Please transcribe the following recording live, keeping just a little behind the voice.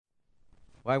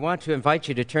Well, I want to invite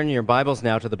you to turn your Bibles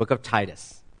now to the book of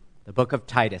Titus. The book of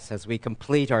Titus, as we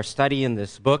complete our study in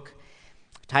this book.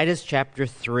 Titus chapter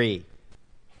 3.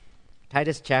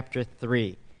 Titus chapter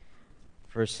 3,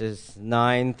 verses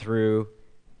 9 through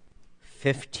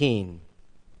 15.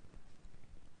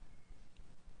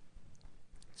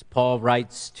 As Paul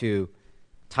writes to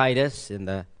Titus,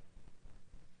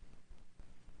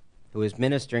 who is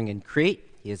ministering in Crete.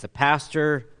 He is a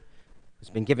pastor who's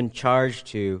been given charge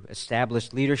to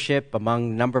establish leadership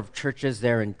among a number of churches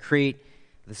there in Crete.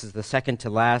 This is the second to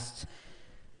last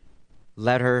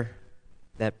letter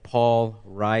that Paul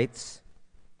writes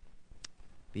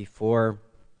before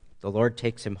the Lord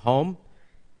takes him home.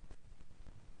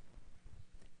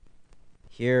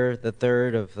 Here, the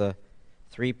third of the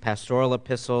three pastoral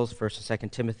epistles, 1st and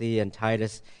 2nd Timothy and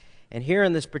Titus. And here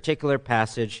in this particular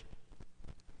passage,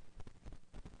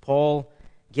 Paul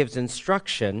gives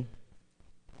instruction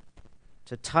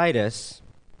to Titus,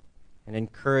 an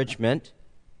encouragement,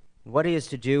 what he is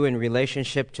to do in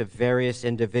relationship to various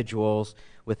individuals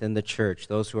within the church,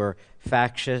 those who are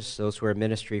factious, those who are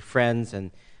ministry friends,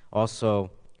 and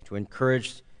also to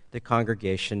encourage the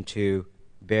congregation to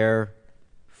bear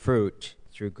fruit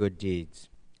through good deeds.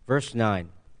 Verse 9.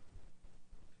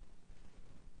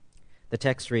 The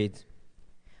text reads,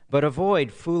 "But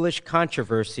avoid foolish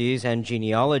controversies and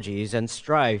genealogies and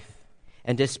strife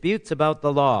and disputes about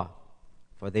the law,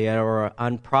 for they are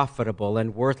unprofitable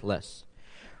and worthless.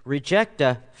 Reject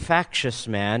a factious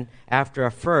man after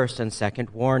a first and second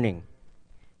warning,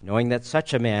 knowing that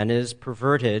such a man is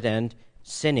perverted and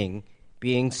sinning,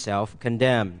 being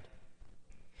self-condemned.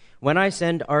 When I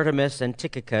send Artemas and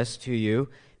Tychicus to you,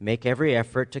 make every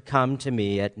effort to come to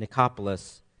me at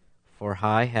Nicopolis, for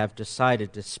I have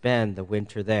decided to spend the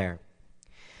winter there.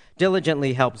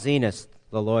 Diligently help Zenas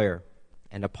the lawyer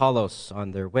and Apollos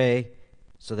on their way,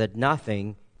 so that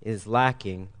nothing is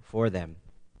lacking for them.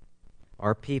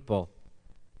 Our people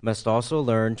must also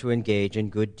learn to engage in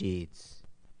good deeds,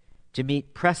 to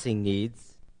meet pressing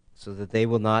needs, so that they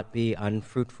will not be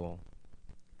unfruitful.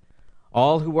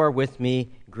 All who are with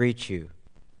me greet you.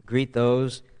 Greet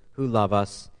those who love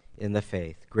us in the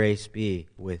faith. Grace be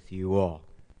with you all."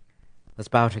 Let's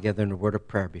bow together in a word of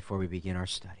prayer before we begin our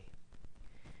study.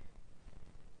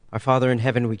 Our Father in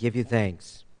heaven, we give you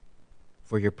thanks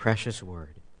for your precious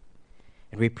word.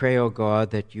 And we pray, O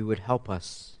God, that you would help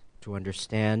us to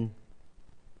understand,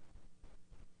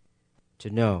 to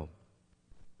know,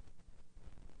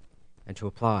 and to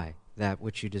apply that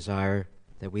which you desire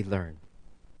that we learn.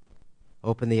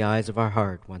 Open the eyes of our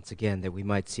heart once again that we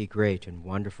might see great and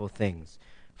wonderful things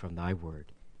from thy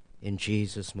word. In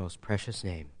Jesus' most precious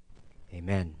name,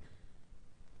 amen.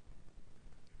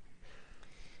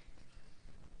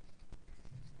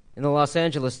 In the Los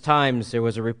Angeles Times, there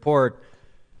was a report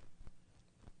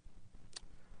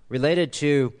related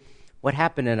to what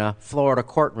happened in a Florida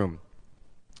courtroom.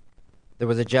 There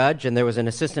was a judge and there was an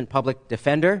assistant public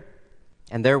defender,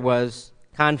 and there was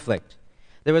conflict.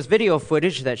 There was video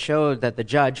footage that showed that the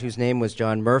judge, whose name was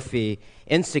John Murphy,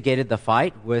 instigated the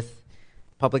fight with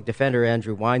public defender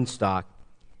Andrew Weinstock.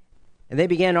 And they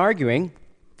began arguing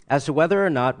as to whether or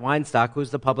not Weinstock,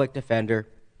 who's the public defender,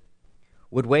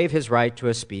 would waive his right to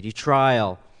a speedy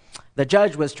trial. The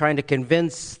judge was trying to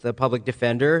convince the public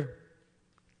defender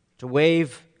to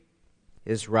waive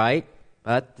his right,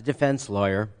 but the defense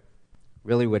lawyer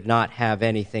really would not have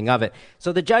anything of it.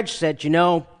 So the judge said,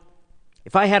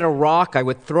 if I had a rock, I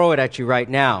would throw it at you right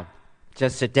now.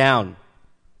 Just sit down.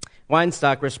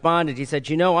 Weinstock responded, he said,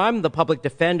 I'm the public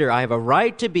defender. I have a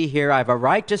right to be here. I have a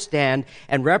right to stand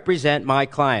and represent my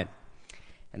client.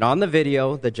 And on the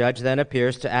video, the judge then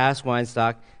appears to ask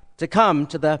Weinstock to come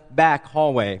to the back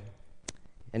hallway,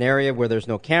 an area where there's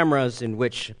no cameras, in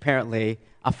which apparently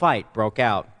a fight broke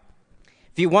out.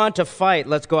 If you want to fight,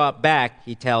 let's go out back,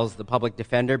 he tells the public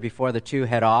defender before the two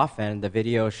head off, and the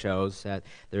video shows that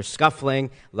there's scuffling,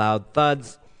 loud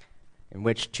thuds, in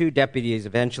which two deputies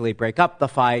eventually break up the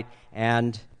fight,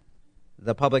 and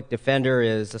the public defender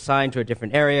is assigned to a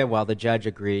different area while the judge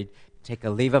agreed to take a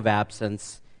leave of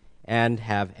absence and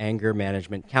have anger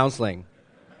management counseling.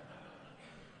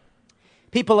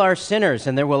 People are sinners,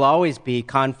 and there will always be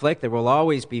conflict, there will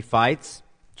always be fights.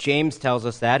 James tells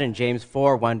us that in James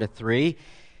 4, 1-3,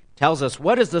 tells us,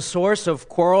 "What is the source of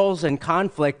quarrels and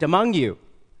conflict among you?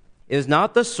 Is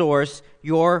not the source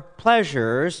your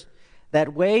pleasures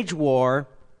that wage war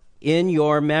in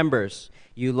your members?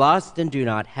 You lust and do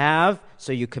not have,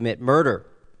 so you commit murder.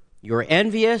 You are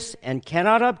envious and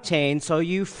cannot obtain, so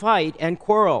you fight and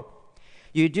quarrel.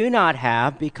 You do not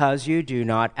have because you do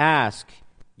not ask.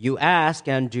 You ask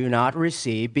and do not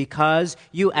receive because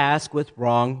you ask with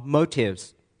wrong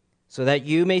motives, so that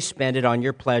you may spend it on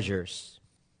your pleasures.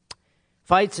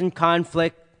 Fights and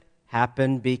conflict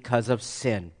happen because of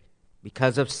sin.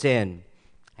 Because of sin.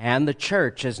 And the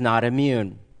church is not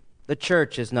immune. The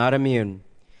church is not immune.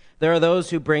 There are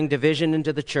those who bring division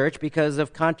into the church because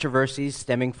of controversies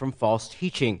stemming from false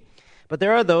teaching. But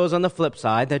there are those on the flip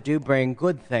side that do bring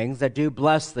good things, that do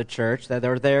bless the church, that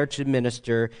are there to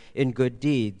minister in good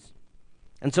deeds.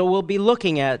 And so we'll be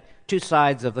looking at two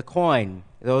sides of the coin,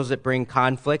 those that bring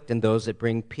conflict and those that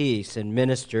bring peace and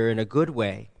minister in a good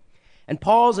way. And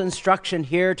Paul's instruction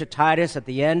here to Titus at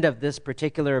the end of this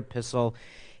particular epistle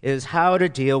is how to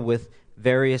deal with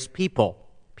various people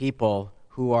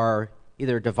who are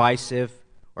either divisive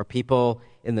or people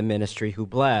in the ministry who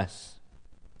bless.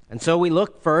 And so we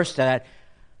look first at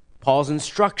Paul's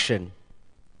instruction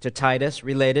to Titus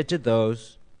related to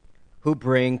those who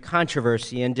bring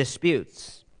controversy and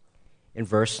disputes. In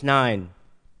verse 9,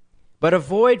 "But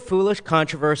avoid foolish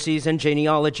controversies and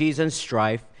genealogies and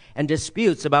strife and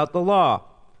disputes about the law,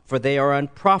 for they are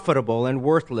unprofitable and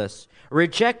worthless.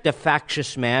 Reject a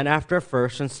factious man after a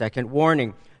first and second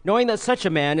warning, knowing that such a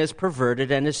man is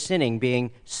perverted and is sinning,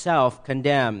 being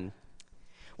self-condemned."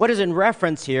 What is in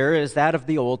reference here is that of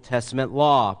the Old Testament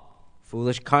law.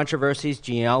 Foolish controversies,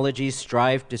 genealogies,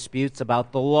 strife, disputes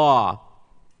about the law.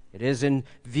 It is in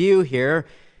view here.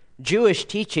 Jewish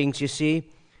teachings, you see,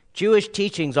 Jewish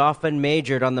teachings often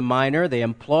majored on the minor. They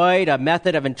employed a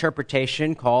method of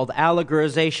interpretation called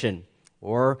allegorization,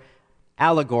 or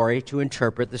allegory, to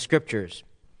interpret the scriptures.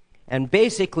 And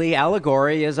basically,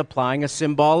 allegory is applying a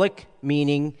symbolic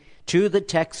meaning to the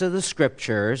text of the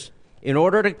scriptures in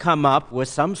order to come up with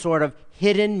some sort of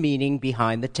hidden meaning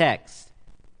behind the text.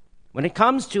 When it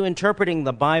comes to interpreting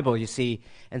the Bible, you see,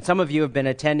 and some of you have been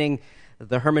attending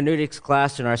the hermeneutics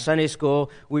class in our Sunday school,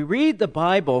 we read the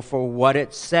Bible for what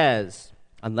it says,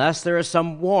 unless there is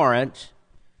some warrant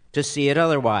to see it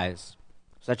otherwise,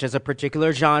 such as a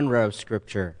particular genre of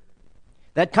scripture.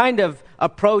 That kind of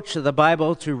approach to the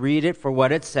Bible, to read it for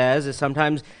what it says, is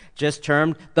sometimes just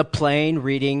termed the plain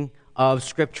reading of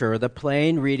Scripture, or the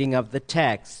plain reading of the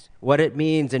text, what it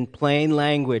means in plain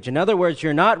language. In other words,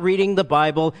 you're not reading the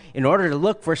Bible in order to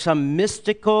look for some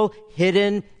mystical,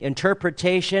 hidden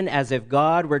interpretation as if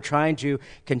God were trying to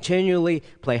continually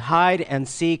play hide and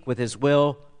seek with His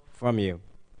will from you.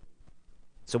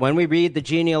 So when we read the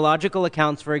genealogical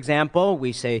accounts, for example,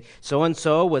 we say,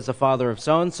 so-and-so was the father of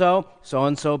so-and-so,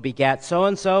 so-and-so begat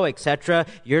so-and-so, etc.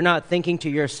 You're not thinking to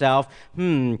yourself,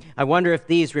 I wonder if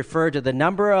these refer to the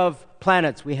number of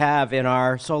planets we have in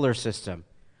our solar system.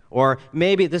 Or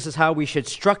maybe this is how we should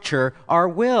structure our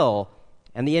will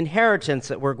and the inheritance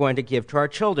that we're going to give to our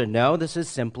children. No, this is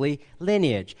simply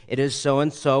lineage. It is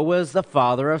so-and-so was the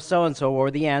father of so-and-so, or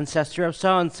the ancestor of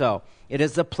so-and-so. It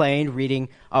is the plain reading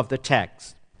of the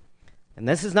text. And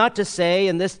this is not to say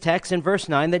in this text in verse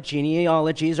 9 that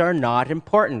genealogies are not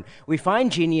important. We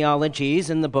find genealogies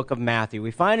in the book of Matthew.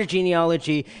 We find a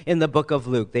genealogy in the book of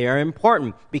Luke. They are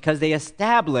important because they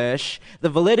establish the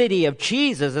validity of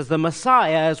Jesus as the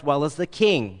Messiah as well as the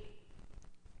King.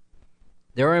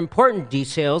 There are important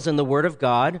details in the Word of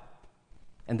God,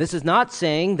 and this is not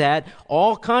saying that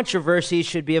all controversies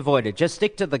should be avoided. Just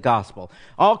stick to the gospel.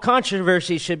 All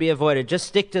controversies should be avoided. Just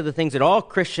stick to the things that all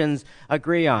Christians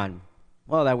agree on.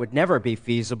 Well, that would never be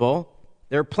feasible.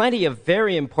 There are plenty of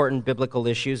very important biblical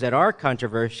issues that are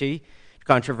controversial,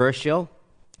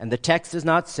 and the text is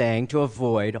not saying to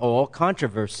avoid all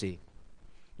controversy.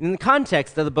 In the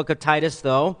context of the book of Titus,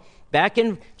 though, back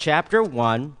in chapter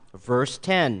 1, verse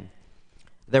 10,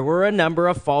 there were a number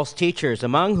of false teachers,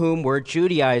 among whom were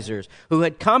Judaizers, who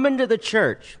had come into the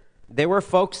church. They were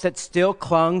folks that still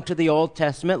clung to the Old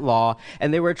Testament law,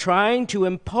 and they were trying to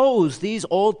impose these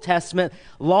Old Testament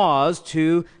laws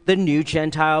to the new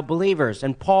Gentile believers.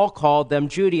 And Paul called them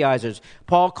Judaizers.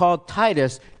 Paul called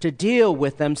Titus to deal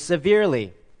with them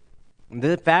severely.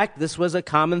 In fact, this was a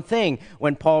common thing.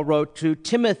 When Paul wrote to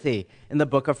Timothy in the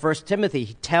book of 1 Timothy,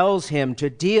 he tells him to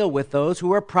deal with those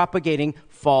who are propagating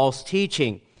false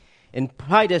teaching. In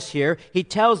Titus here, he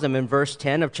tells them in verse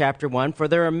 10 of chapter 1, "For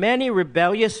there are many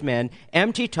rebellious men,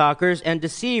 empty talkers, and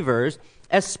deceivers,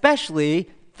 especially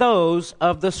those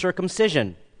of the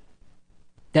circumcision."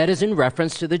 That is in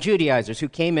reference to the Judaizers who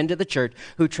came into the church,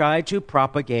 who tried to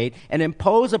propagate and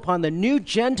impose upon the new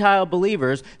Gentile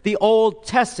believers the Old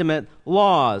Testament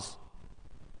laws.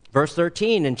 Verse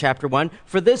 13 in chapter 1,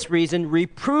 "For this reason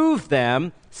reprove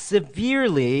them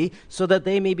severely, so that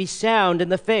they may be sound in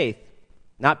the faith,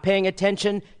 not paying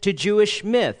attention to Jewish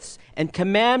myths and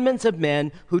commandments of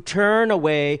men who turn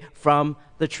away from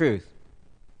the truth."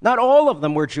 Not all of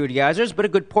them were Judaizers, but a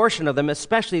good portion of them,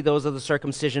 especially those of the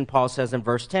circumcision, Paul says in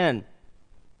verse 10.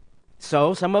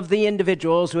 So some of the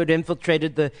individuals who had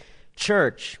infiltrated the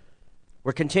church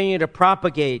were continuing to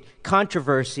propagate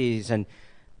controversies and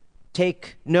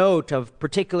take note of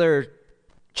particular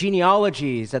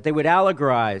genealogies that they would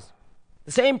allegorize.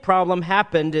 The same problem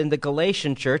happened in the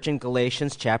Galatian church in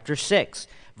Galatians chapter 6,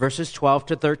 verses 12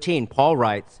 to 13. Paul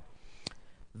writes,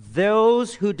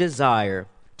 "Those who desire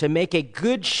to make a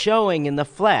good showing in the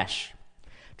flesh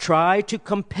try to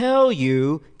compel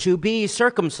you to be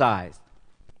circumcised."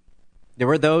 There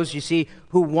were those, you see,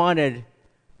 who wanted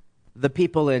the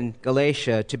people in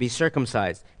Galatia to be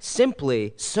circumcised,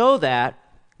 simply so that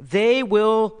they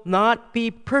will not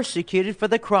be persecuted for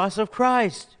the cross of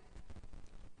Christ.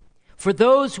 For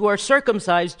those who are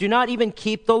circumcised do not even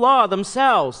keep the law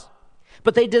themselves,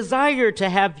 but they desire to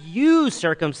have you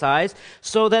circumcised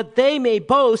so that they may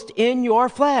boast in your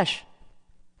flesh.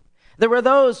 There were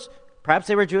those, perhaps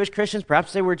they were Jewish Christians,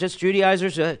 perhaps they were just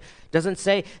Judaizers, doesn't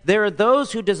say. There are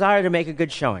those who desire to make a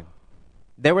good showing.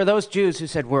 There were those Jews who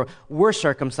said, we're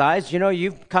circumcised. You know,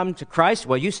 you've come to Christ.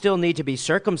 Well, you still need to be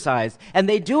circumcised. And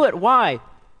they do it. Why?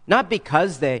 Not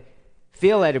because they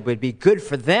feel that it would be good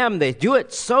for them. They do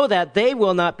it so that they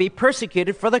will not be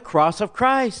persecuted for the cross of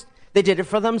Christ. They did it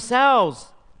for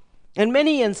themselves. In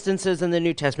many instances in the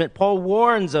New Testament, Paul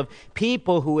warns of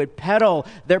people who would peddle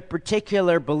their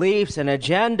particular beliefs and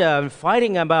agenda and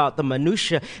fighting about the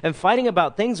minutiae and fighting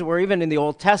about things that were even in the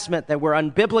Old Testament that were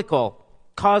unbiblical,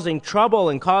 causing trouble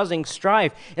and causing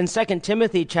strife. In 2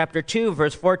 Timothy chapter 2,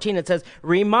 verse 14, it says,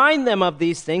 "Remind them of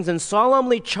these things and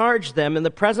solemnly charge them in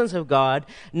the presence of God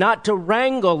not to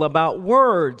wrangle about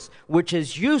words, which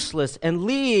is useless and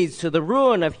leads to the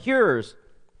ruin of hearers.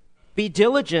 Be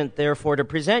diligent, therefore, to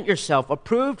present yourself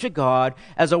approved to God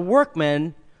as a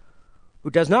workman who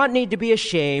does not need to be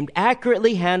ashamed,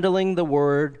 accurately handling the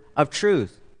word of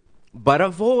truth. But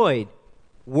avoid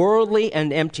worldly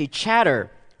and empty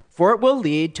chatter, for it will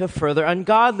lead to further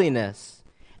ungodliness,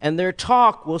 and their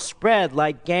talk will spread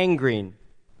like gangrene.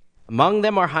 Among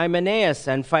them are Hymenaeus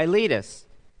and Philetus,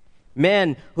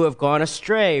 men who have gone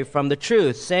astray from the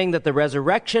truth, saying that the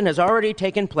resurrection has already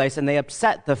taken place, and they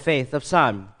upset the faith of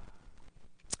some."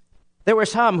 There were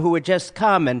some who would just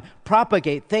come and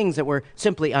propagate things that were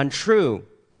simply untrue.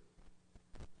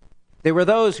 There were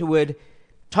those who would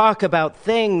talk about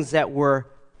things that were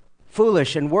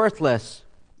foolish and worthless.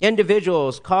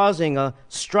 Individuals causing a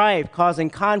strife,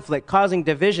 causing conflict, causing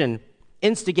division,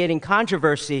 instigating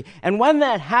controversy. And when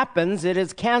that happens, it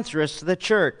is cancerous to the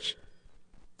church.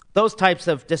 Those types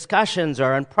of discussions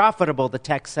are unprofitable, the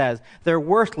text says. They're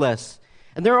worthless.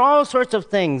 And there are all sorts of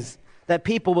things that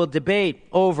people will debate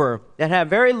over that have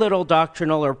very little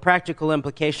doctrinal or practical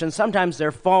implications. Sometimes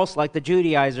they're false, like the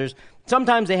Judaizers.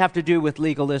 Sometimes they have to do with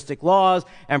legalistic laws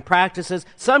and practices.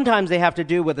 Sometimes they have to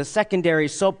do with a secondary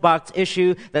soapbox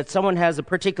issue that someone has a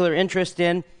particular interest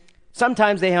in.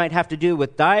 Sometimes they might have to do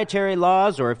with dietary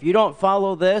laws, or if you don't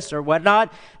follow this or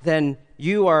whatnot, then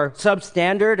you are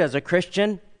substandard as a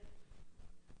Christian.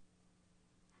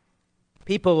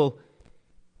 People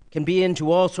can be into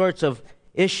all sorts of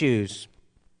issues,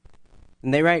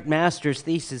 and they write master's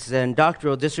theses and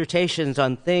doctoral dissertations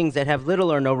on things that have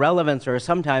little or no relevance or are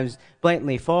sometimes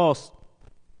blatantly false.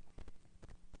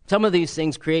 Some of these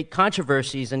things create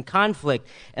controversies and conflict,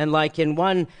 and like in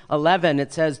 1:11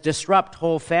 it says disrupt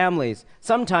whole families.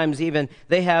 Sometimes even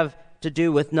they have to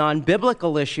do with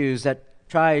non-biblical issues that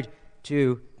tried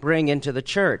to bring into the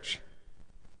church.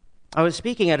 I was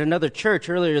speaking at another church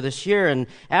earlier this year, and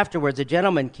afterwards a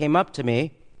gentleman came up to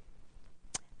me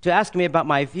to ask me about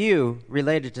my view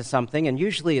related to something, and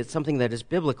usually it's something that is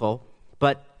biblical,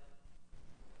 but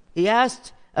he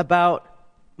asked about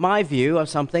my view of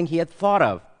something he had thought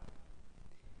of.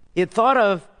 He had thought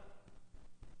of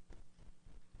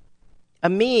a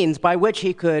means by which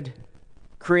he could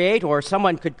create, or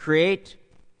someone could create,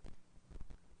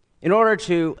 in order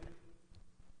to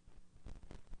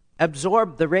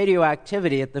absorb the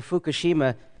radioactivity at the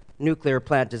Fukushima nuclear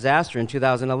plant disaster in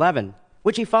 2011.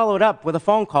 Which he followed up with a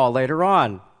phone call later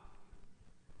on.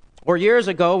 Or years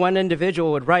ago, one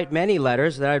individual would write many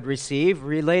letters that I'd receive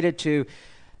related to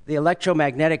the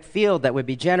electromagnetic field that would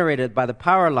be generated by the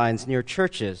power lines near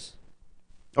churches.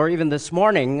 Or even this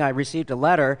morning, I received a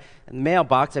letter in the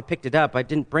mailbox. I picked it up. I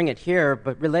didn't bring it here,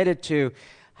 but related to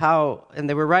how, and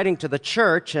they were writing to the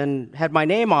church and had my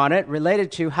name on it,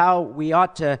 related to how we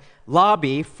ought to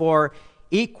lobby for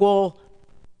equal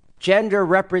gender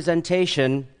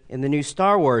representation in the new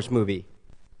Star Wars movie.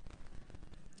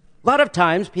 A lot of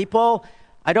times people,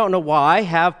 I don't know why,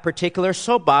 have particular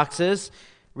soapboxes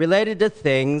related to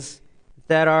things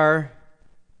that are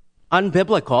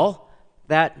unbiblical,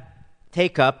 that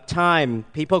take up time.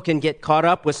 People can get caught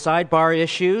up with sidebar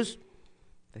issues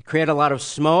They create a lot of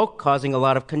smoke, causing a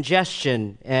lot of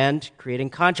congestion and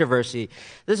creating controversy.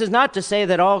 This is not to say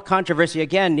that all controversy,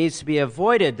 again, needs to be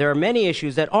avoided. There are many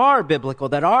issues that are biblical,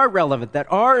 that are relevant,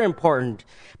 that are important.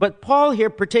 But Paul here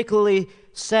particularly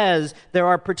says there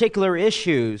are particular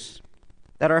issues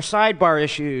that are sidebar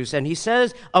issues, and he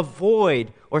says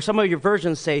avoid, or some of your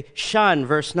versions say shun,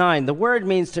 verse 9. The word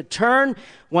means to turn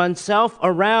oneself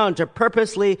around, to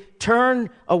purposely turn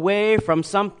away from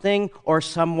something or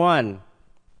someone.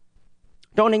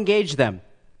 Don't engage them.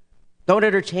 Don't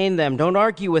entertain them. Don't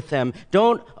argue with them.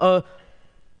 Don't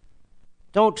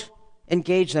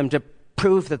engage them to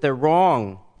prove that they're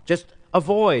wrong. Just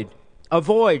avoid,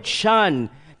 shun.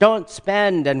 Don't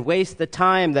spend and waste the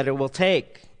time that it will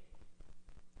take.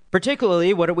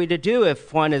 Particularly, what are we to do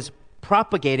if one is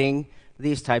propagating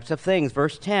these types of things?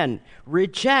 Verse 10,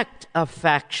 reject a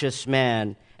factious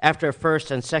man after a first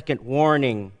and second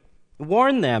warning.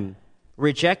 Warn them.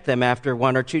 Reject them after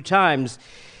one or two times,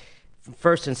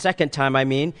 first and second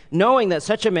time, knowing that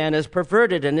such a man is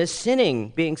perverted and is sinning,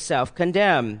 being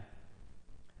self-condemned.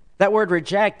 That word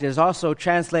reject is also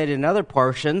translated in other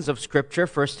portions of Scripture,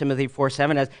 1 Timothy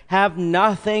 4:7, as have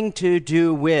nothing to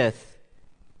do with.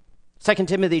 2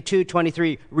 Timothy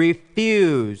 2:23,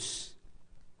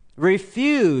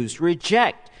 refuse,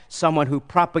 reject someone who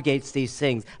propagates these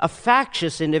things. A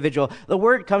factious individual, the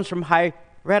word comes from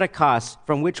heretikos,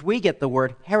 from which we get the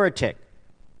word heretic.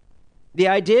 The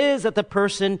idea is that the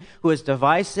person who is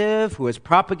divisive, who is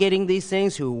propagating these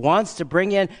things, who wants to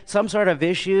bring in some sort of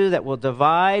issue that will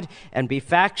divide and be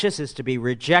factious, is to be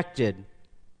rejected.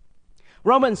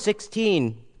 Romans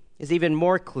 16 is even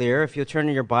more clear. If you'll turn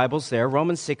in your Bibles there,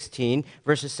 Romans 16,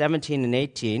 verses 17 and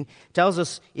 18, tells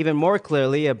us even more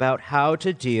clearly about how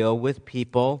to deal with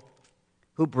people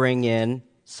who bring in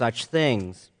such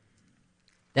things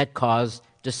that cause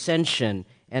dissension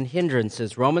and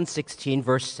hindrances. Romans 16,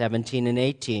 verse 17 and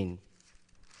 18.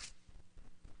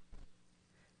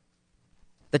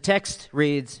 The text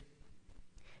reads,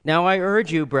 "Now I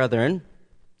urge you, brethren,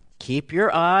 keep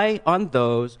your eye on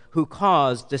those who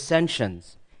cause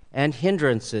dissensions and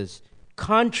hindrances,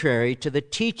 contrary to the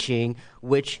teaching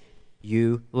which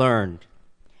you learned,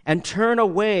 and turn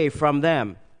away from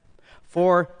them.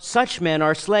 For such men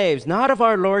are slaves, not of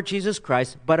our Lord Jesus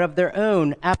Christ, but of their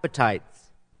own appetites.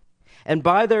 And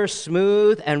by their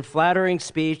smooth and flattering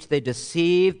speech, they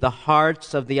deceive the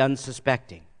hearts of the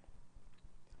unsuspecting."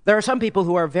 There are some people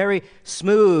who are very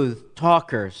smooth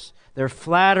talkers. They're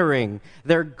flattering.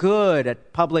 They're good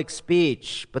at public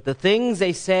speech. But the things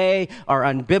they say are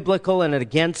unbiblical and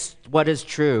against what is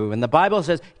true. And the Bible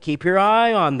says, keep your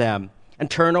eye on them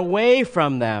and turn away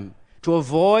from them, to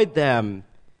avoid them,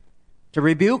 to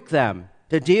rebuke them,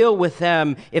 to deal with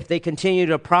them if they continue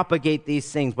to propagate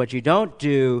these things. What you don't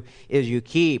do is you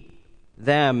keep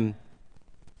them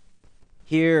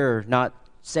here, not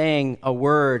saying a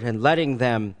word and letting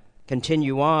them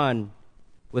continue on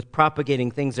with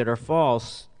propagating things that are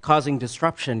false, causing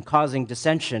disruption, causing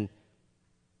dissension.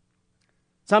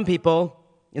 Some people,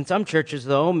 in some churches,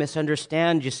 though,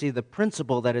 misunderstand, you see, the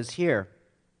principle that is here.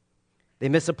 They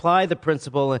misapply the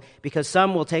principle because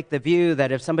some will take the view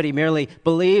that if somebody merely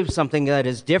believes something that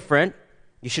is different,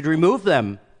 you should remove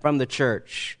them from the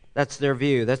church. That's their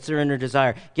view. That's their inner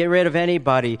desire. Get rid of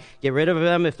anybody. Get rid of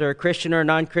them if they're a Christian or a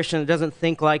non-Christian that doesn't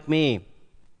think like me.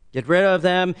 Get rid of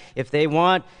them if they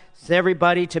want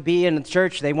everybody to be in the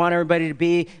church. They want everybody to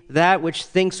be that which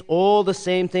thinks all the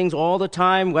same things all the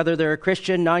time, whether they're a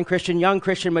Christian, non-Christian, young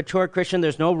Christian, mature Christian.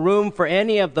 There's no room for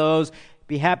any of those.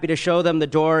 Be happy to show them the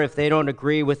door if they don't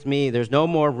agree with me. There's no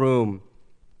more room.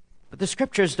 But the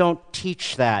Scriptures don't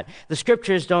teach that. The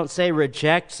Scriptures don't say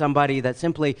reject somebody that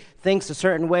simply thinks a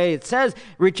certain way. It says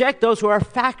reject those who are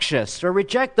factious, or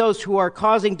reject those who are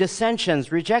causing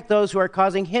dissensions, reject those who are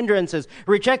causing hindrances,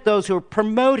 reject those who are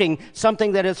promoting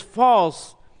something that is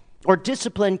false, or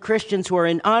discipline Christians who are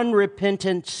in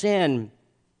unrepentant sin.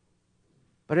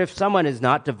 But if someone is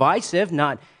not divisive,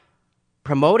 not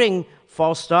promoting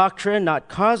false doctrine, not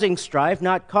causing strife,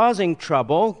 not causing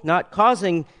trouble, not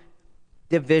causing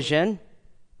division,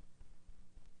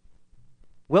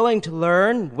 willing to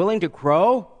learn, willing to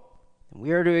grow,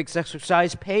 we are to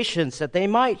exercise patience that they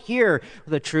might hear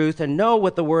the truth and know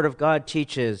what the Word of God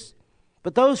teaches.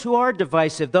 But those who are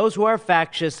divisive, those who are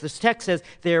factious, this text says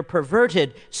they are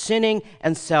perverted, sinning,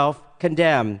 and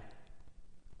self-condemned.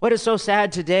 What is so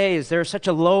sad today is there's such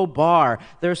a low bar.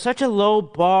 There's such a low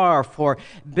bar for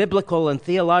biblical and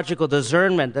theological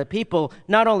discernment that people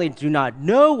not only do not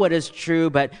know what is true,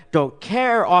 but don't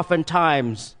care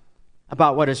oftentimes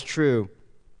about what is true.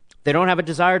 They don't have a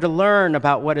desire to learn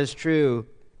about what is true.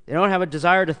 They don't have a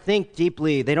desire to think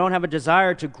deeply. They don't have a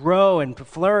desire to grow and to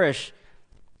flourish.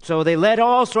 So they let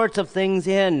all sorts of things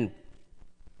in.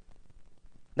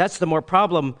 That's the more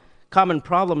common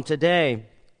problem today.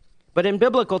 But in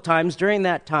biblical times, during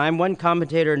that time, one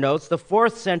commentator notes, the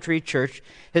 4th century church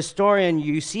historian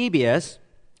Eusebius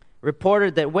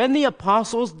reported that when the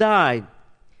apostles died,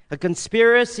 a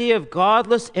conspiracy of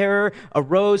godless error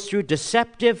arose through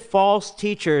deceptive false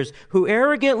teachers who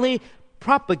arrogantly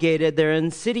propagated their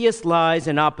insidious lies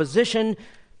in opposition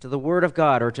to the Word of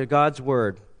God or to God's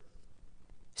Word.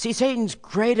 See, Satan's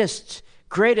greatest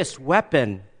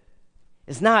weapon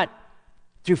is not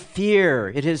through fear.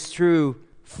 It is through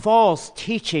false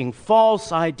teaching,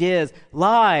 false ideas,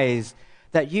 lies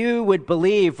that you would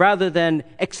believe rather than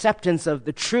acceptance of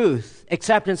the truth,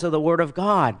 acceptance of the Word of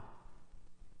God.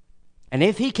 And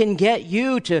if he can get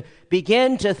you to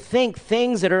begin to think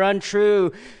things that are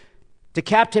untrue, to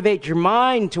captivate your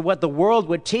mind to what the world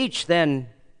would teach, then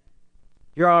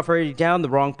you're already down the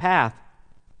wrong path.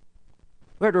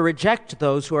 We're to reject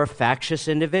those who are factious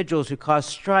individuals who cause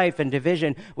strife and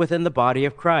division within the body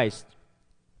of Christ.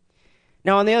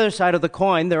 Now, on the other side of the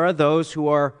coin, there are those who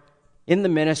are in the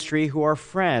ministry who are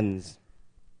friends.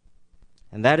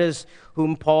 And that is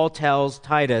whom Paul tells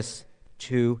Titus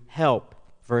to help.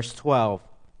 Verse 12.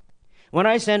 When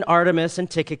I send Artemas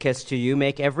and Tychicus to you,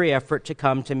 make every effort to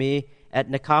come to me at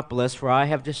Nicopolis, for I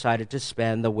have decided to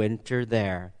spend the winter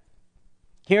there.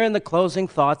 Here in the closing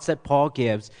thoughts that Paul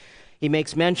gives, he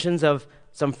makes mentions of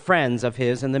some friends of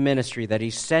his in the ministry that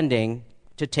he's sending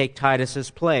to take Titus's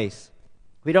place.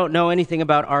 We don't know anything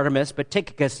about Artemas, but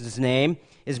Tychicus' name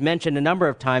is mentioned a number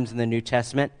of times in the New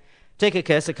Testament.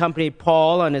 Tychicus accompanied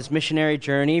Paul on his missionary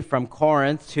journey from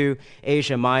Corinth to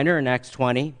Asia Minor in Acts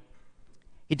 20.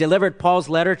 He delivered Paul's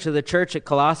letter to the church at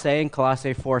Colossae in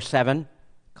Colossians 4:7,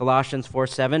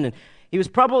 and he was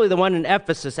probably the one in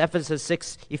Ephesians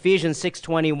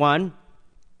 6:21,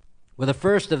 where the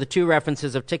first of the two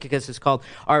references of Tychicus is called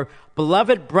our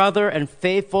beloved brother and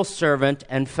faithful servant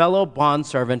and fellow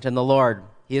bondservant in the Lord.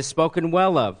 He is spoken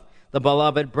well of, the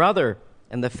beloved brother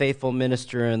and the faithful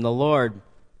minister in the Lord.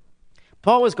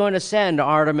 Paul was going to send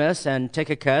Artemas and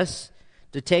Tychicus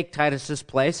to take Titus's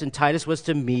place, and Titus was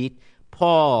to meet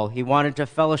Paul. He wanted to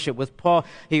fellowship with Paul.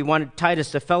 He wanted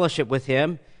Titus to fellowship with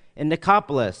him in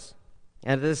Nicopolis.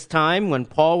 And at this time, when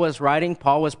Paul was writing,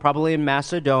 Paul was probably in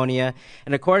Macedonia.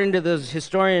 And according to the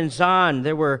historian Zahn,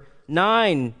 there were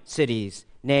 9 cities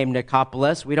named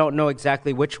Nicopolis. We don't know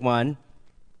exactly which one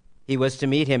he was to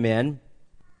meet him in.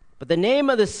 But the name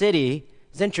of the city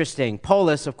is interesting.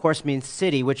 Polis, of course, means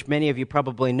city, which many of you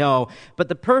probably know. But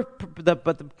the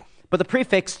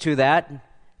prefix to that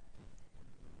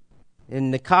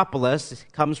in Nicopolis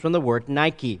comes from the word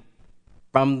Nike,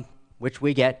 from which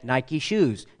we get Nike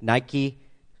shoes, Nike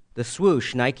the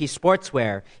swoosh, Nike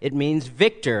sportswear. It means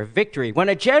victory. When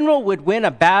a general would win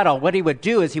a battle, what he would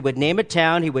do is he would name a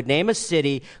town, he would name a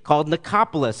city called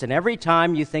Nicopolis. And every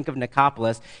time you think of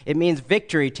Nicopolis, it means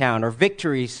victory town or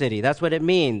victory city. That's what it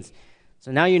means.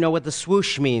 So now you know what the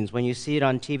swoosh means when you see it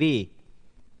on TV.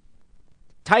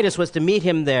 Titus was to meet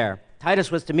him there.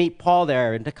 Titus was to meet Paul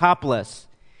there in Nicopolis.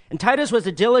 And Titus was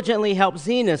to diligently help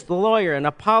Zenas, the lawyer, and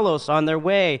Apollos on their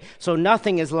way, so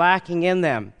nothing is lacking in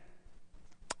them.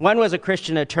 One was a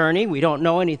Christian attorney. We don't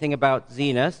know anything about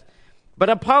Zenas. But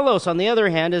Apollos, on the other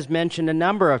hand, is mentioned a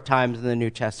number of times in the New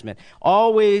Testament,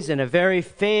 always in a very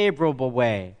favorable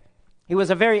way. He was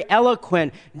a very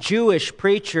eloquent Jewish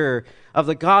preacher of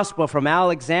the gospel from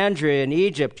Alexandria in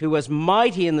Egypt who was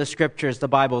mighty in the scriptures, the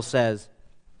Bible says.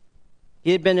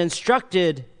 He had been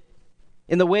instructed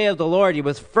in the way of the Lord. He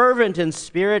was fervent in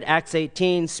spirit, Acts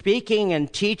 18, speaking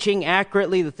and teaching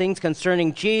accurately the things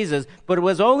concerning Jesus, but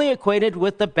was only acquainted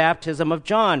with the baptism of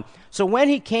John. So when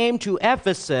he came to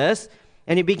Ephesus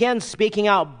and he began speaking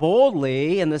out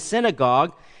boldly in the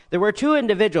synagogue, there were 2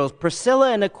 individuals,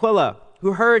 Priscilla and Aquila,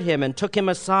 who heard him and took him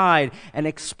aside and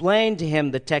explained to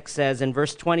him, the text says in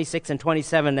verse 26 and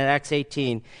 27 in Acts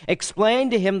 18,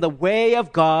 explained to him the way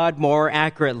of God more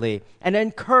accurately and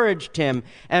encouraged him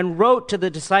and wrote to the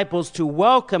disciples to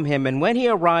welcome him. And when he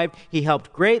arrived, he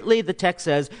helped greatly, the text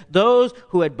says, those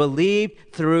who had believed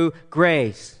through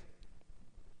grace.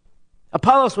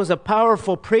 Apollos was a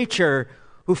powerful preacher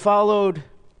who followed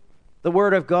the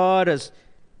word of God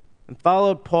and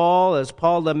followed Paul, as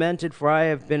Paul lamented, for I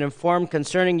have been informed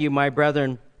concerning you, my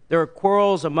brethren, there are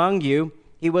quarrels among you.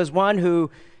 He was one who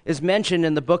is mentioned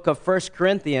in the book of 1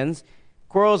 Corinthians,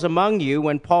 quarrels among you,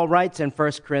 when Paul writes in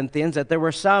 1 Corinthians that there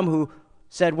were some who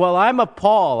said, well, I'm of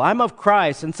Paul, I'm of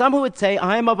Christ, and some who would say,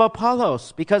 I'm of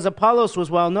Apollos, because Apollos was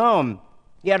well known.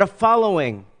 He had a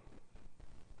following.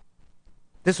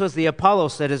 This was the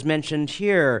Apollos that is mentioned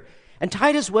here. And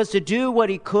Titus was to do what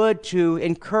he could to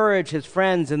encourage his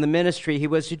friends in the ministry. He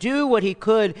was to do what he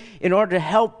could in order to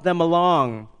help them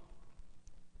along.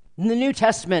 In the New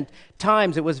Testament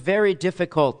times, it was very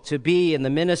difficult to be in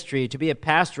the ministry, to be a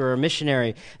pastor or a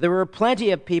missionary. There were plenty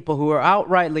of people who were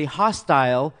outrightly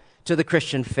hostile to the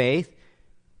Christian faith.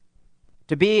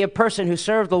 To be a person who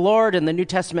served the Lord in the New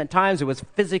Testament times, it was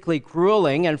physically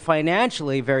grueling and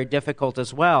financially very difficult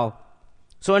as well.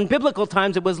 So in biblical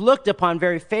times, it was looked upon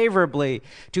very favorably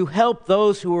to help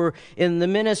those who were in the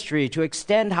ministry, to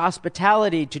extend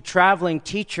hospitality to traveling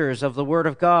teachers of the Word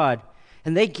of God.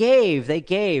 And they gave. The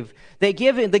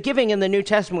giving in the New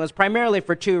Testament was primarily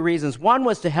for two reasons. One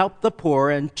was to help the poor,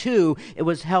 and two, it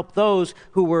was to help those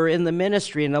who were in the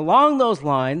ministry. And along those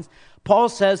lines, Paul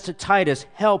says to Titus,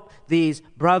 help these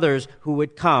brothers who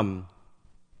would come.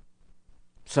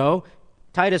 So,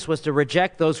 Titus was to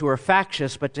reject those who were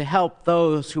factious, but to help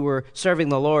those who were serving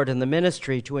the Lord in the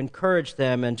ministry, to encourage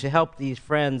them and to help these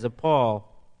friends of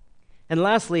Paul. And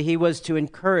lastly, he was to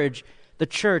encourage the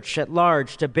church at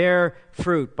large to bear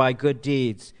fruit by good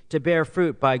deeds,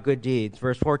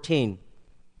 Verse 14.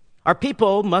 Our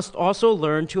people must also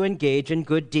learn to engage in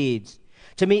good deeds,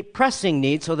 to meet pressing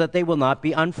needs so that they will not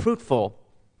be unfruitful.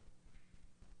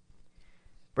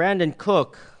 Brandon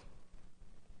Cook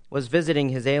was visiting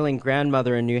his ailing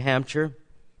grandmother in New Hampshire.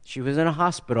 She was in a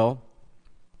hospital,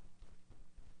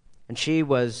 and she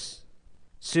was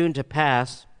soon to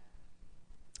pass.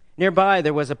 Nearby,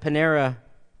 there was a Panera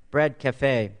Bread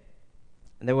cafe,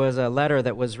 and there was a letter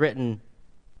that was written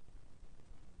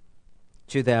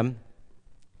to them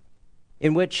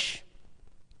in which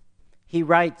he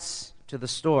writes to the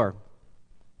store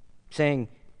saying,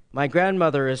 my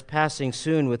grandmother is passing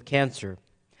soon with cancer.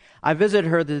 I visited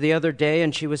her the other day,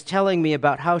 and she was telling me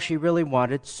about how she really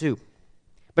wanted soup,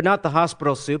 but not the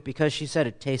hospital soup because she said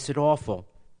it tasted awful.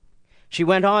 She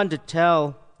went on to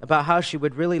tell about how she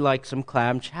would really like some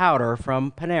clam chowder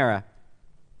from Panera.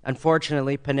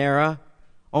 Unfortunately, Panera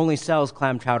only sells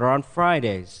clam chowder on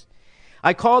Fridays.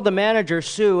 I called the manager,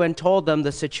 Sue, and told them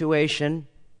the situation.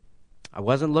 I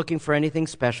wasn't looking for anything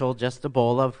special, just a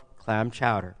bowl of clam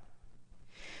chowder.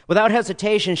 Without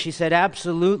hesitation, she said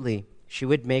absolutely she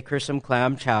would make her some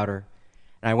clam chowder.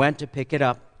 And I went to pick it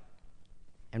up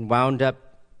and wound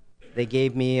up, they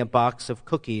gave me a box of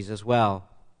cookies as well.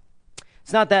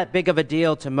 It's not that big of a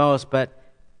deal to most, but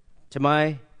to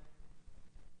my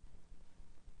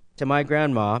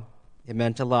grandma, it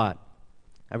meant a lot.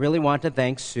 I really want to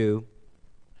thank Sue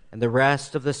and the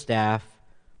rest of the staff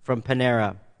from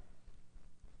Panera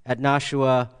at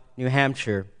Nashua, New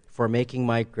Hampshire, for making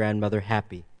my grandmother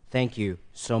happy. Thank you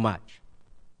so much.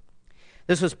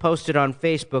 This was posted on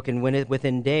Facebook, and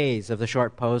within days of the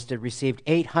short post, it received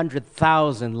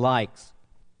 800,000 likes.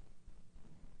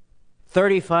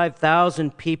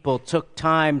 35,000 people took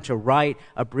time to write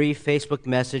a brief Facebook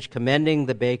message commending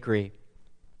the bakery.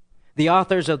 The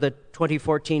authors of the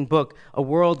 2014 book, A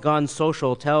World Gone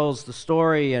Social, tells the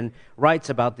story and writes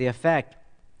about the effect.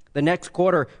 The next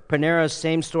quarter, Panera's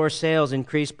same-store sales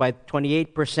increased by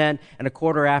 28%, and a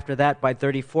quarter after that by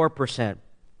 34%.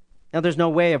 Now, there's no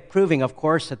way of proving, of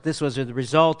course, that this was the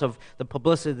result of the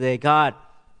publicity they got.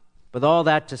 But all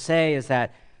that to say is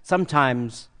that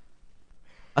sometimes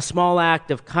a small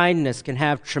act of kindness can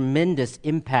have tremendous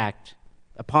impact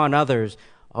upon others.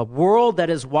 A world that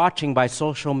is watching by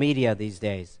social media these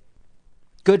days.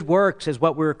 Good works is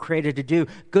what we're created to do.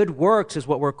 Good works is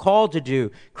what we're called to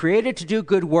do. Created to do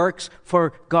good works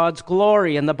for God's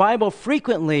glory. And the Bible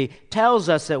frequently tells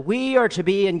us that we are to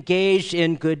be engaged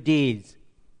in good deeds.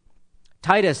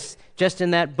 Titus, just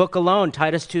in that book alone,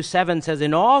 Titus 2:7 says,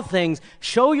 in all things,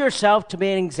 show yourself to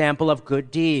be an example of good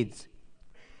deeds.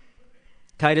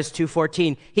 Titus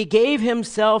 2:14, he gave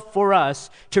himself for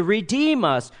us to redeem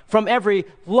us from every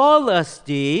lawless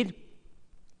deed,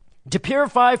 to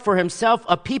purify for himself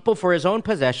a people for his own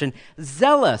possession,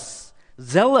 zealous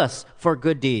for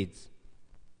good deeds.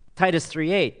 Titus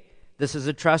 3:8, this is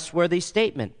a trustworthy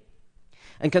statement.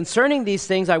 And concerning these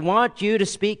things, I want you to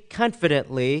speak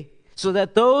confidently, so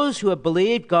that those who have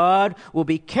believed God will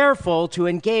be careful to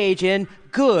engage in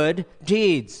good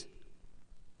deeds.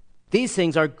 These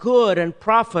things are good and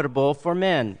profitable for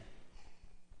men.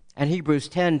 And Hebrews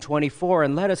 10:24,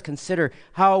 and let us consider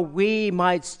how we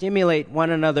might stimulate one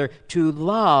another to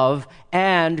love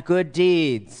and good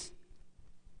deeds.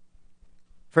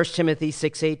 1 Timothy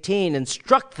 6:18,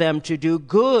 instruct them to do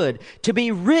good, to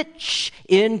be rich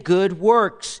in good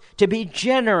works, to be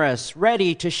generous,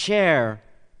 ready to share.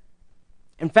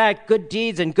 In fact, good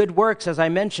deeds and good works, as I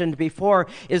mentioned before,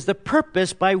 is the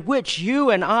purpose by which you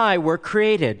and I were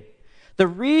created. The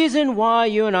reason why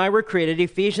you and I were created,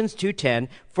 Ephesians 2:10,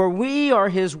 for we are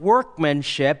his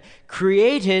workmanship,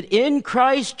 created in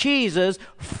Christ Jesus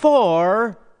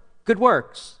for good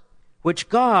works, which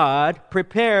God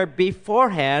prepared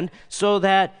beforehand so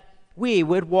that we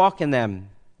would walk in them.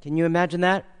 Can you imagine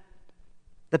that?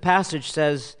 The passage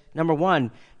says, number one,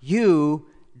 you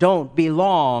don't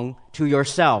belong to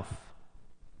yourself.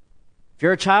 If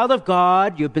you're a child of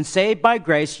God, you've been saved by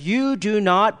grace, you do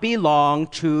not belong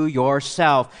to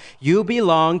yourself. You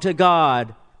belong to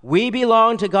God. We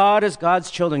belong to God as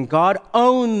God's children. God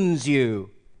owns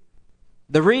you.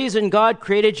 The reason God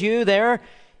created you there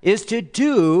is to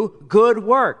do good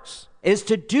works. In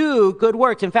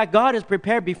fact, God has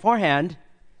prepared beforehand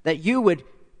that you would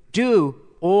do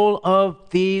all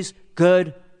of these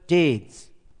good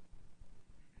deeds.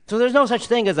 So there's no such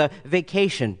thing as a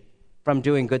vacation from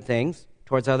doing good things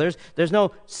towards others. There's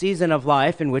no season of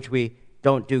life in which we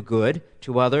don't do good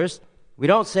to others. We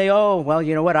don't say, oh, well,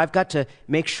 you know what, I've got to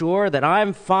make sure that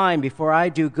I'm fine before I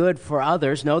do good for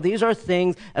others. No, these are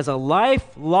things as a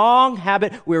lifelong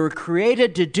habit. We were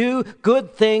created to do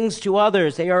good things to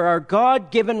others. They are our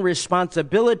God-given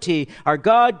responsibility, our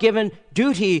God-given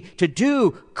duty to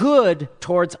do good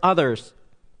towards others.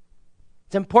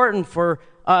 It's important for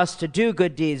us to do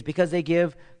good deeds because they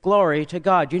give glory to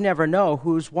God. You never know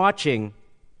who's watching.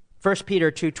 1 Peter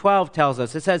 2:12 tells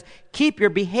us, it says, keep your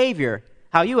behavior,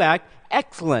 how you act,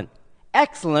 excellent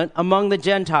among the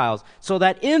Gentiles, so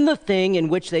that in the thing in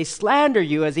which they slander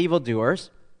you as evildoers,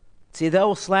 see,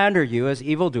 they'll slander you as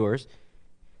evildoers,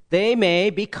 they may,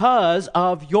 because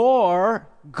of your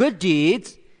good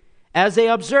deeds, as they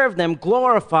observe them,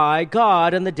 glorify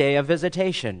God in the day of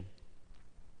visitation.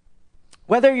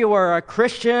 Whether you are a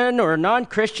Christian or a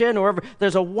non-Christian, or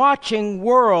there's a watching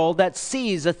world that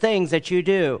sees the things that you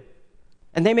do.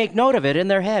 And they make note of it in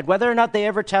their head, whether or not they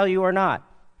ever tell you or not.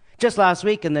 Just last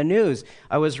week in the news,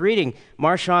 I was reading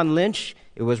Marshawn Lynch.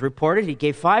 It was reported he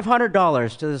gave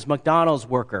 $500 to this McDonald's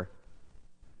worker.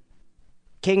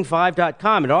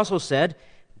 King5.com. It also said,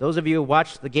 those of you who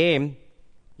watched the game,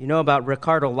 you know about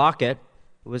Ricardo Lockett,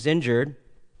 who was injured,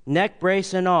 neck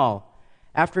brace and all.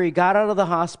 After he got out of the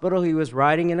hospital, he was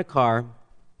riding in a car,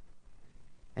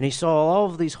 and he saw all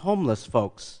of these homeless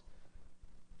folks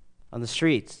on the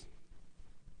streets.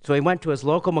 So he went to his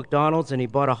local McDonald's and he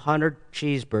bought 100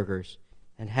 cheeseburgers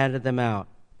and handed them out.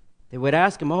 They would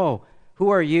ask him, oh,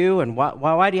 who are you and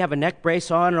why do you have a neck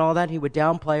brace on and all that? He would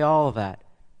downplay all of that.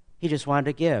 He just wanted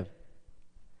to give.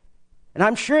 And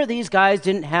I'm sure these guys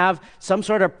didn't have some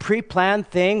sort of pre-planned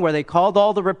thing where they called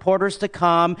all the reporters to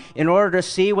come in order to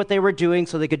see what they were doing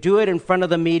so they could do it in front of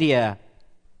the media.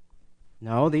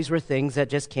 No, these were things that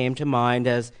just came to mind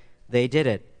as they did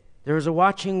it. There was a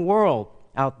watching world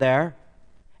out there.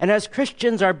 And as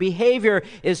Christians, our behavior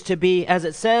is to be, as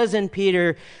it says in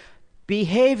Peter,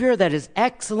 behavior that is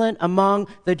excellent among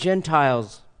the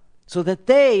Gentiles, so that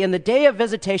they, in the day of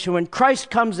visitation, when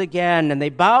Christ comes again, and they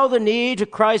bow the knee to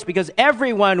Christ, because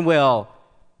everyone will,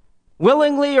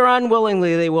 willingly or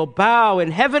unwillingly, they will bow in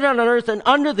heaven and on earth and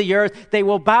under the earth, they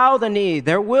will bow the knee.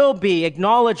 There will be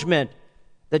acknowledgement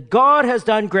that God has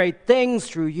done great things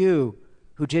through you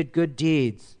who did good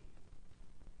deeds.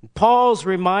 Paul's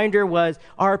reminder was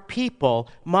our people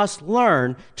must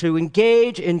learn to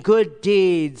engage in good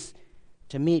deeds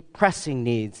to meet pressing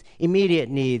needs, immediate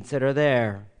needs that are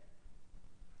there.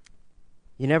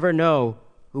 You never know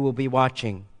who will be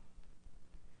watching.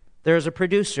 There's a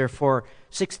producer for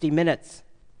 60 Minutes.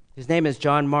 His name is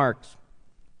John Marks.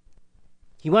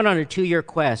 He went on a 2-year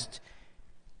quest,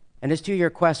 and his 2-year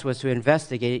quest was to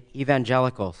investigate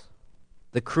evangelicals,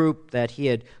 the group that he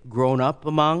had grown up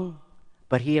among,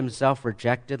 but he himself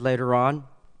rejected later on.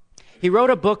 He wrote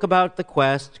a book about the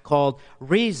quest called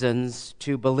Reasons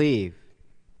to Believe.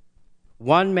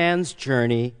 One man's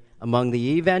journey among the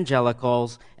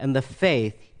evangelicals and the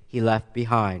faith he left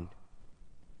behind.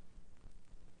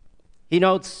 He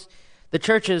notes the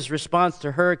church's response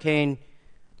to Hurricane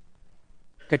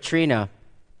Katrina.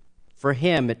 For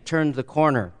him, it turned the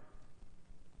corner.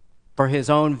 For his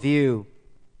own view,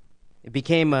 it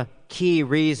became a key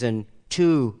reason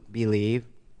to believe.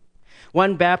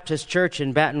 One Baptist church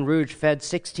in Baton Rouge fed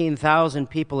 16,000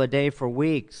 people a day for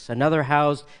weeks. Another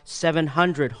housed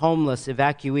 700 homeless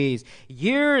evacuees.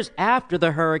 Years after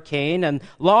the hurricane and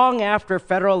long after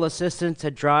federal assistance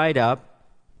had dried up,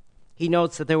 he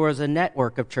notes that there was a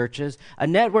network of churches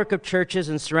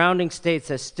in surrounding states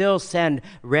that still send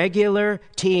regular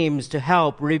teams to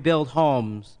help rebuild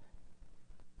homes.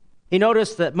 He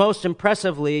noticed that most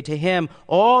impressively to him,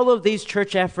 all of these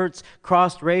church efforts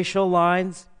crossed racial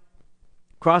lines,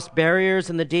 crossed barriers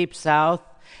in the Deep South,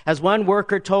 As one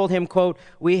worker told him, quote,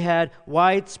 "We had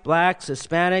whites, blacks,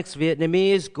 Hispanics,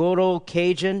 Vietnamese, good old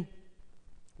Cajun.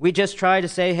 We just try to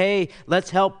say, hey, let's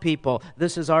help people.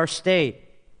 This is our state.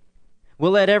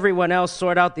 We'll let everyone else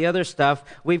sort out the other stuff.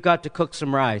 We've got to cook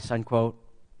some rice," unquote.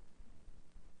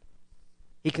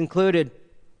 He concluded,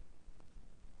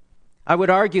 "I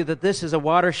would argue that this is a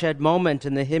watershed moment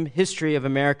in the history of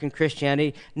American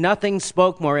Christianity. Nothing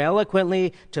spoke more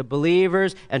eloquently to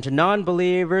believers and to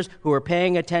non-believers who are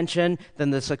paying attention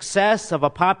than the success of a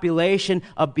population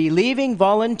of believing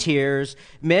volunteers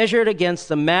measured against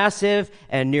the massive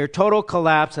and near total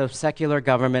collapse of secular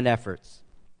government efforts,"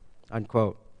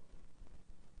 unquote.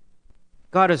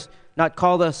 God has not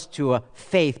called us to a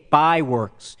faith by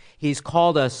works. He's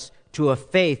called us to a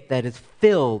faith that is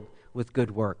filled with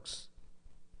good works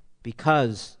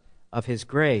because of His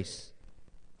grace,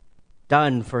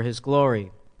 done for His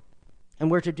glory.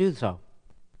 And we're to do so.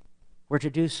 We're to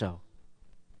do so.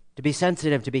 To be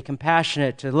sensitive, to be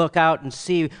compassionate, to look out and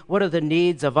see what are the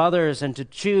needs of others and to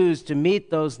choose to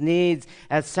meet those needs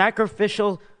as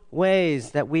sacrificial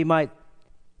ways that we might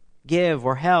give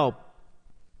or help,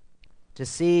 to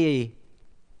see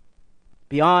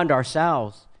beyond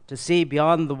ourselves, to see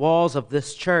beyond the walls of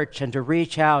this church and to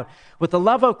reach out with the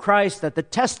love of Christ, that the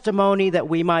testimony that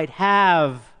we might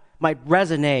have might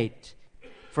resonate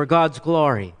for God's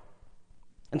glory.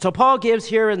 And so Paul gives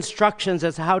here instructions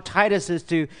as to how Titus is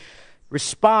to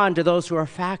respond to those who are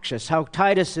factious, how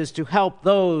Titus is to help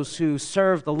those who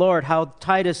serve the Lord, how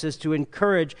Titus is to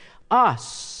encourage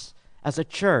us as a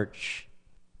church.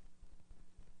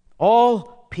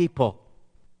 All people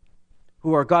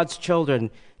who are God's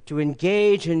children to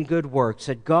engage in good works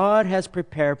that God has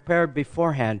prepared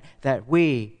beforehand that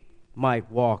we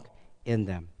might walk in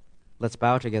them. Let's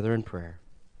bow together in prayer.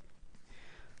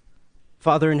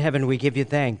 Father in heaven, we give you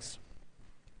thanks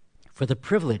for the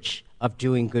privilege of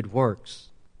doing good works,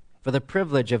 for the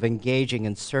privilege of engaging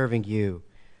and serving you,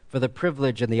 for the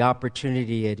privilege and the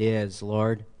opportunity it is,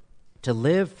 Lord, to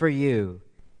live for you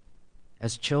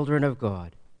as children of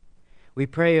God. We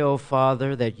pray, O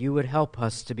Father, that you would help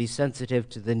us to be sensitive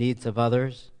to the needs of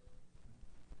others,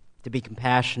 to be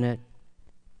compassionate,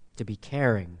 to be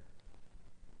caring,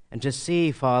 and to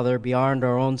see, Father, beyond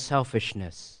our own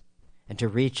selfishness, and to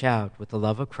reach out with the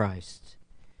love of Christ.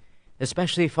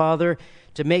 Especially, Father,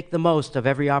 to make the most of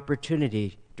every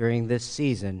opportunity during this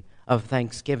season of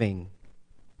Thanksgiving.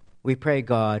 We pray,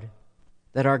 God,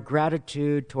 that our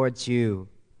gratitude towards you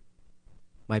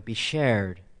might be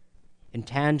shared in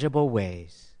tangible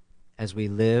ways as we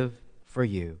live for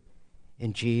you.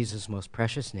 In Jesus' most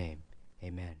precious name,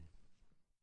 amen.